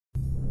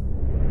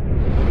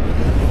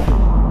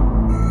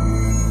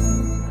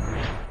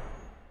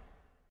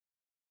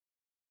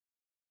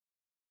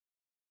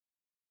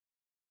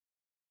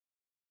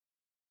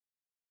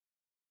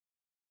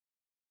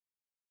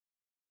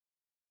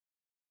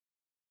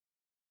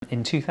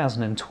In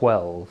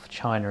 2012,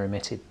 China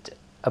emitted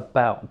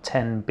about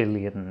 10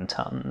 billion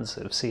tonnes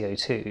of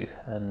CO2,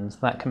 and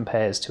that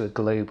compares to a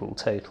global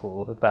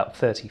total of about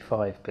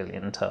 35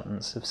 billion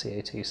tonnes of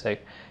CO2. So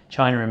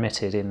China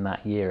emitted in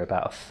that year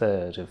about a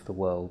third of the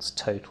world's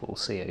total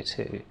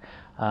CO2,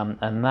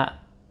 and that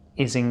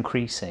is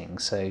increasing.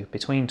 So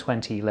between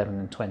 2011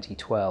 and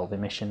 2012,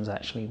 emissions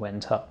actually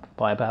went up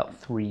by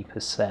about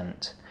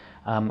 3%.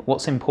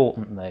 What's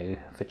important though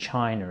for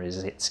China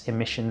is its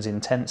emissions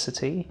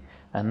intensity,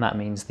 and that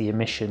means the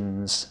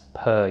emissions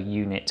per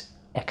unit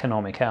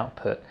economic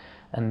output,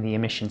 and the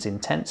emissions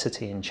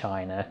intensity in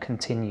China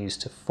continues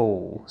to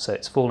fall. So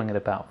it's falling at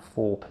about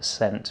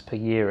 4% per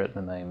year at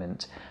the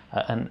moment,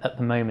 and at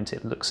the moment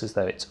it looks as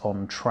though it's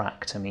on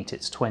track to meet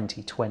its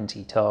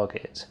 2020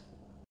 target.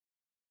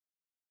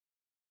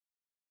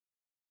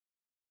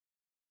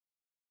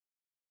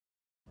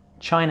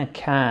 China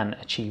can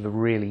achieve a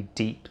really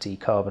deep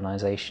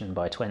decarbonisation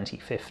by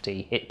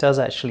 2050. It does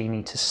actually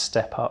need to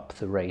step up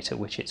the rate at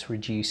which it's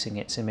reducing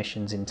its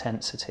emissions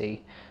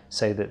intensity,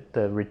 so that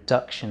the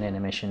reduction in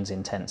emissions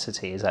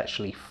intensity is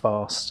actually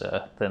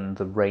faster than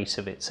the rate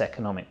of its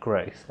economic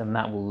growth, and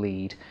that will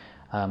lead,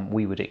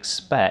 we would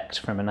expect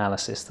from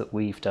analysis that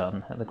we've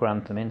done at the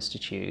Grantham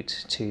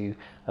Institute, to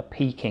a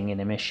peaking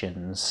in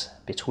emissions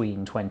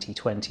between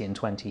 2020 and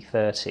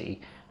 2030,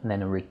 and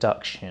then a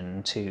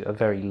reduction to a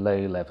very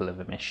low level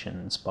of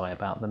emissions by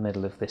about the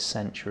middle of this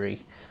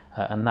century.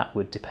 And that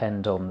would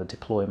depend on the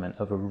deployment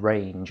of a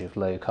range of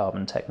low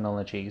carbon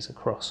technologies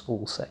across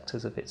all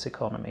sectors of its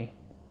economy.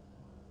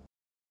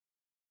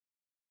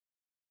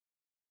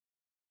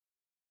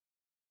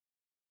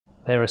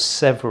 There are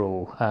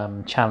several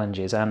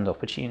challenges and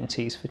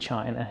opportunities for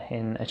China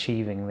in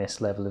achieving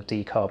this level of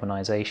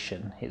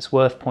decarbonisation. It's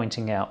worth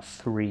pointing out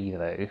three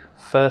though.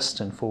 First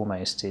and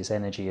foremost is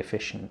energy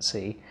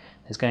efficiency.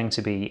 There's going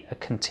to be a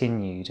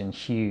continued and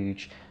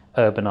huge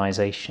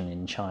urbanisation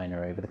in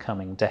China over the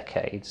coming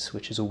decades,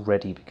 which has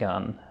already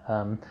begun.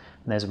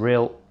 There's a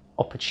real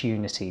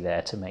opportunity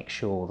there to make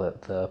sure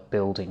that the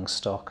building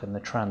stock and the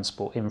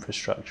transport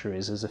infrastructure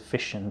is as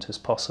efficient as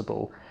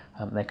possible.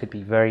 There could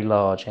be very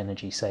large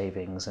energy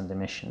savings and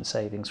emission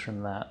savings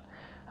from that.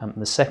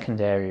 The second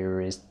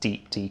area is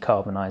deep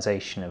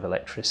decarbonisation of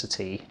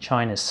electricity.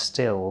 China's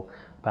still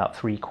about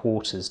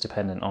 3/4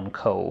 dependent on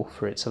coal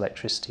for its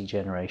electricity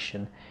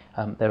generation.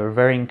 There are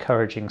very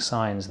encouraging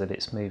signs that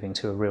it's moving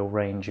to a real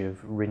range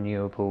of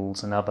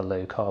renewables and other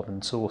low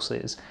carbon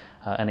sources,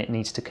 and it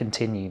needs to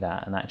continue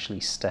that and actually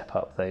step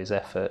up those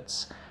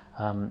efforts.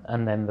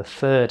 And then the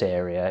third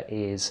area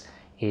is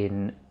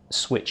in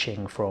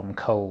switching from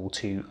coal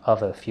to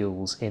other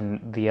fuels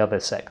in the other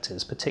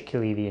sectors,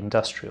 particularly the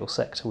industrial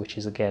sector, which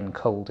is again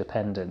coal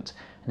dependent.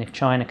 And if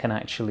China can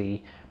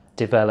actually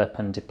develop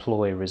and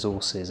deploy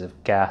resources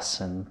of gas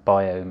and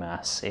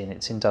biomass in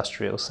its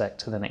industrial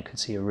sector, then it could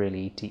see a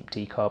really deep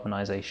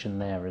decarbonisation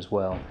there as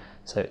well.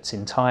 So it's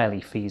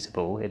entirely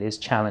feasible. It is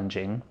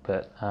challenging,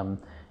 but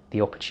the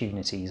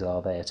opportunities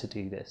are there to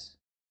do this.